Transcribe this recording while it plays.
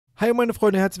Hi meine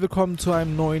Freunde, herzlich willkommen zu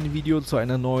einem neuen Video, zu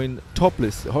einer neuen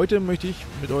Top-Liste. Heute möchte ich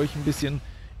mit euch ein bisschen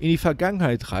in die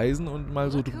Vergangenheit reisen und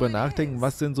mal so drüber nachdenken,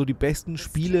 was denn so die besten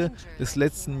Spiele des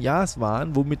letzten Jahres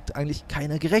waren, womit eigentlich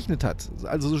keiner gerechnet hat.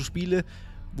 Also so Spiele,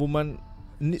 wo man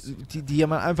die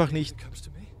man einfach nicht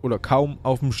oder kaum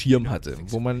auf dem Schirm hatte,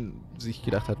 wo man sich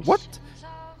gedacht hat, what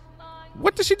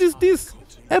the shit is this?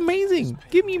 Amazing,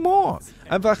 give me more.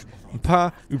 Einfach ein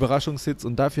paar Überraschungshits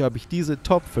und dafür habe ich diese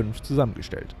Top 5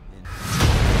 zusammengestellt.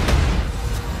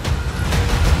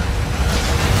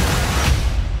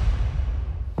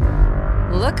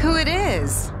 Look who it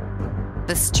is.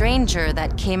 The stranger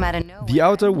that came out of nowhere. The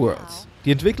Outer Worlds.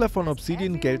 Die Entwickler von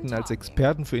Obsidian gelten als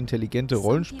Experten für intelligente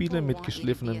Rollenspiele mit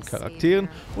geschliffenen Charakteren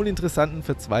und interessanten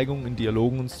Verzweigungen in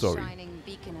Dialogen und Story.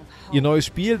 Ihr neues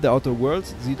Spiel, The Outer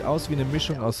Worlds, sieht aus wie eine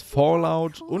Mischung aus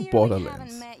Fallout und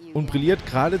Borderlands und brilliert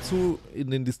geradezu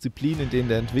in den Disziplinen, in denen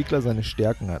der Entwickler seine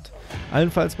Stärken hat.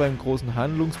 Allenfalls beim großen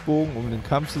Handlungsbogen und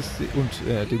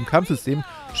dem Kampfsystem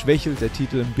schwächelt der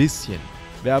Titel ein bisschen.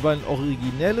 Wer aber ein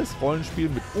originelles Rollenspiel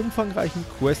mit umfangreichen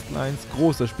Questlines,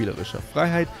 großer spielerischer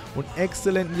Freiheit und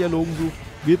exzellenten Dialogen sucht,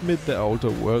 wird mit The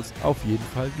Outer Worlds auf jeden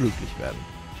Fall glücklich werden.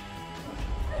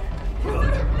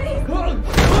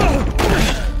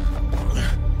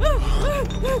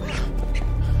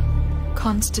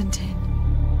 Konstantin,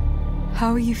 how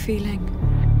are you feeling?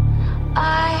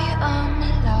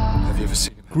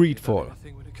 Greedfall.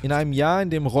 In einem Jahr,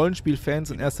 in dem Rollenspielfans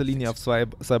in erster Linie auf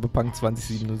Cyberpunk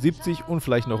 2077 und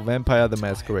vielleicht noch Vampire the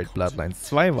Masquerade Bloodlines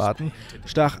 2 warten,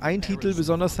 stach ein Titel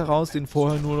besonders heraus, den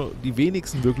vorher nur die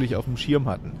wenigsten wirklich auf dem Schirm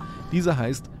hatten. Dieser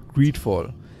heißt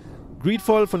Greedfall.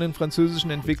 Greedfall von den französischen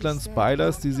Entwicklern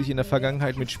Spiders, die sich in der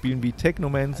Vergangenheit mit Spielen wie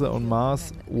Technomancer und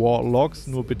Mars Warlocks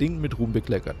nur bedingt mit Ruhm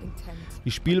bekleckerten.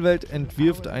 Die Spielwelt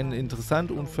entwirft eine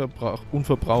interessant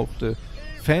unverbrauchte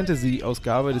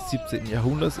Fantasy-Ausgabe des 17.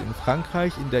 Jahrhunderts in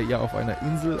Frankreich, in der ihr auf einer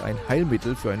Insel ein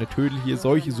Heilmittel für eine tödliche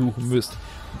Seuche suchen müsst.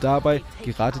 Und dabei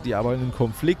geratet ihr aber in einen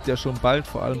Konflikt, der schon bald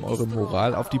vor allem eure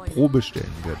Moral auf die Probe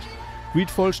stellen wird.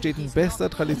 Greedfall steht in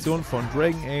bester Tradition von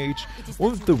Dragon Age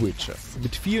und The Witcher,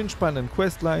 mit vielen spannenden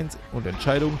Questlines und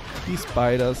Entscheidungen, die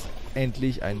Spiders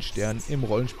endlich einen Stern im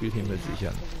Rollenspielhimmel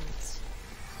sichern.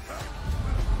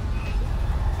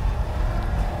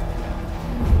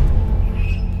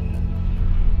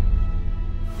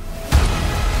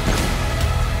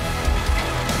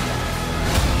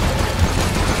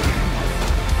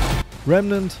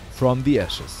 Remnant from the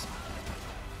Ashes.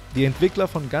 Die Entwickler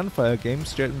von Gunfire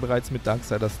Games stellten bereits mit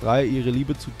Darksiders 3 ihre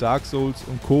Liebe zu Dark Souls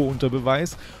und Co. unter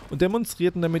Beweis und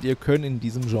demonstrierten damit ihr Können in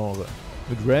diesem Genre.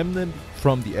 Mit Remnant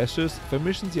from the Ashes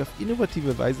vermischen sie auf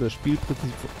innovative Weise das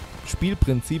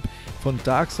Spielprinzip von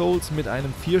Dark Souls mit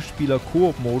einem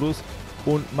 4-Spieler-Koop-Modus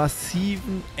und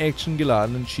massiven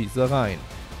actiongeladenen Schießereien.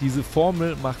 Diese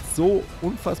Formel macht so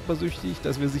unfassbar süchtig,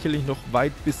 dass wir sicherlich noch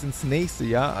weit bis ins nächste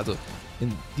Jahr, also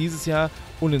in dieses Jahr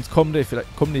und ins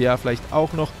kommende Jahr vielleicht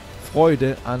auch noch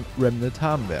Freude an Remnant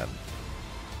haben werden.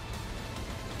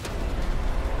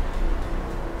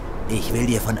 Ich will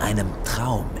dir von einem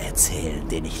Traum erzählen,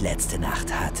 den ich letzte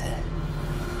Nacht hatte.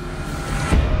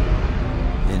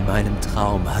 In meinem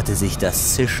Traum hatte sich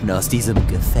das Zischen aus diesem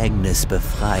Gefängnis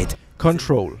befreit.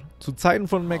 Control. Zu Zeiten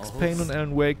von Max Payne und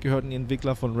Alan Wake gehörten die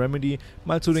Entwickler von Remedy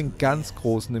mal zu den ganz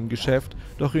Großen im Geschäft,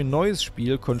 doch ihr neues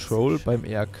Spiel Control beim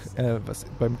eher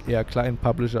kleinen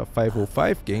Publisher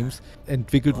 505 Games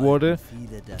entwickelt wurde,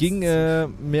 ging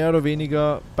mehr oder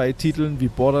weniger bei Titeln wie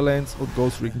Borderlands und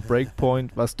Ghost Recon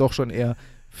Breakpoint, was doch schon eher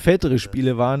fettere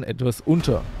Spiele waren, etwas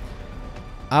unter.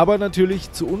 Aber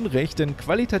natürlich zu Unrecht, denn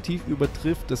qualitativ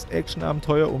übertrifft das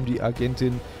Actionabenteuer um die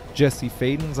Agentin Jesse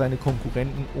Faden seine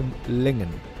Konkurrenten um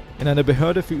Längen. In einer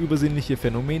Behörde für übersinnliche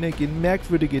Phänomene gehen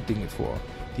merkwürdige Dinge vor.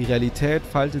 Die Realität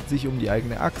faltet sich um die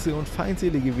eigene Achse und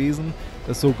feindselige Wesen,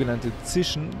 das sogenannte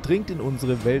Zischen, dringt in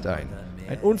unsere Welt ein.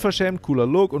 Ein unverschämt cooler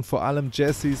Look und vor allem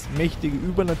Jessys mächtige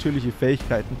übernatürliche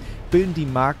Fähigkeiten bilden die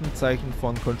Markenzeichen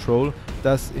von Control,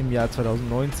 das im Jahr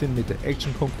 2019 mit der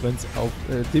Action-Konkurrenz auf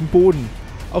dem Boden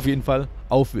auf jeden Fall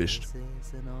aufwischt.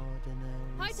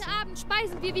 Heute Abend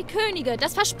speisen wir wie Könige,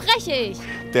 das verspreche ich.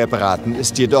 Der Braten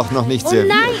ist jedoch noch nicht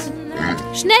serviert. Nein!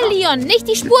 Schnell, Leon, nicht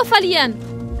die Spur verlieren!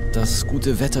 Das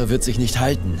gute Wetter wird sich nicht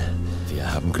halten.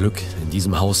 Wir haben Glück, in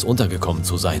diesem Haus untergekommen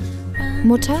zu sein.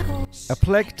 Mutter? A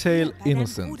Plague Tale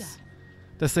Innocence.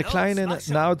 Dass der kleine,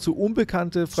 nahezu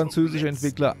unbekannte französische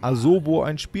Entwickler Asobo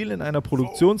ein Spiel in einer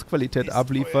Produktionsqualität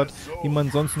abliefert, die man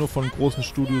sonst nur von großen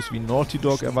Studios wie Naughty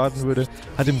Dog erwarten würde,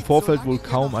 hat im Vorfeld wohl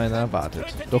kaum einer erwartet.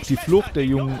 Doch die Flucht der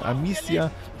jungen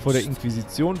Amicia vor der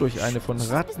Inquisition durch eine von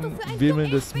Ratten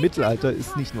wimmelndes Mittelalter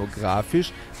ist nicht nur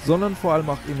grafisch, sondern vor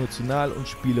allem auch emotional und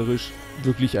spielerisch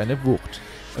wirklich eine Wucht.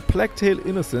 A Plague Tale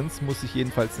Innocence muss sich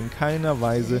jedenfalls in keiner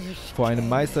Weise vor einem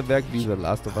Meisterwerk wie The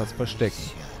Last of Us verstecken.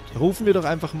 Rufen wir doch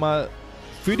einfach mal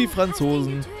für die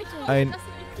Franzosen ein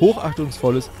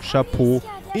hochachtungsvolles Chapeau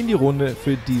in die Runde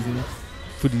für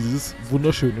dieses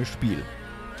wunderschöne Spiel.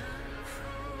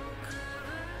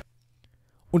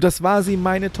 Und das war sie,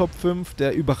 meine Top 5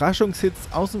 der Überraschungshits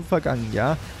aus dem vergangenen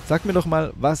Jahr. Sagt mir doch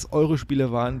mal, was eure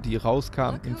Spiele waren, die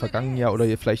rauskamen im vergangenen Jahr oder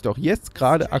ihr vielleicht auch jetzt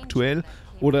gerade aktuell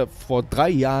oder vor 3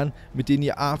 Jahren, mit denen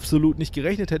ihr absolut nicht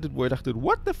gerechnet hättet, wo ihr dachtet,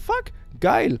 what the fuck,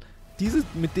 geil,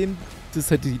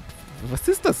 was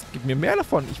ist das? Gib mir mehr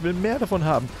davon, ich will mehr davon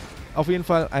haben. Auf jeden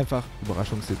Fall einfach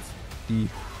Überraschungshits, die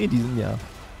in diesem Jahr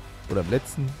oder im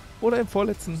letzten oder im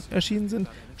vorletzten erschienen sind.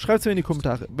 Schreibt es mir in die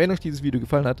Kommentare, wenn euch dieses Video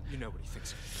gefallen hat.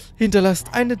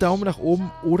 Hinterlasst einen Daumen nach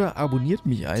oben oder abonniert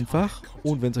mich einfach.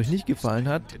 Und wenn es euch nicht gefallen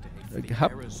hat,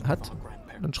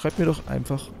 dann schreibt mir doch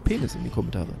einfach Penis in die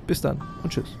Kommentare. Bis dann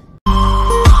und tschüss.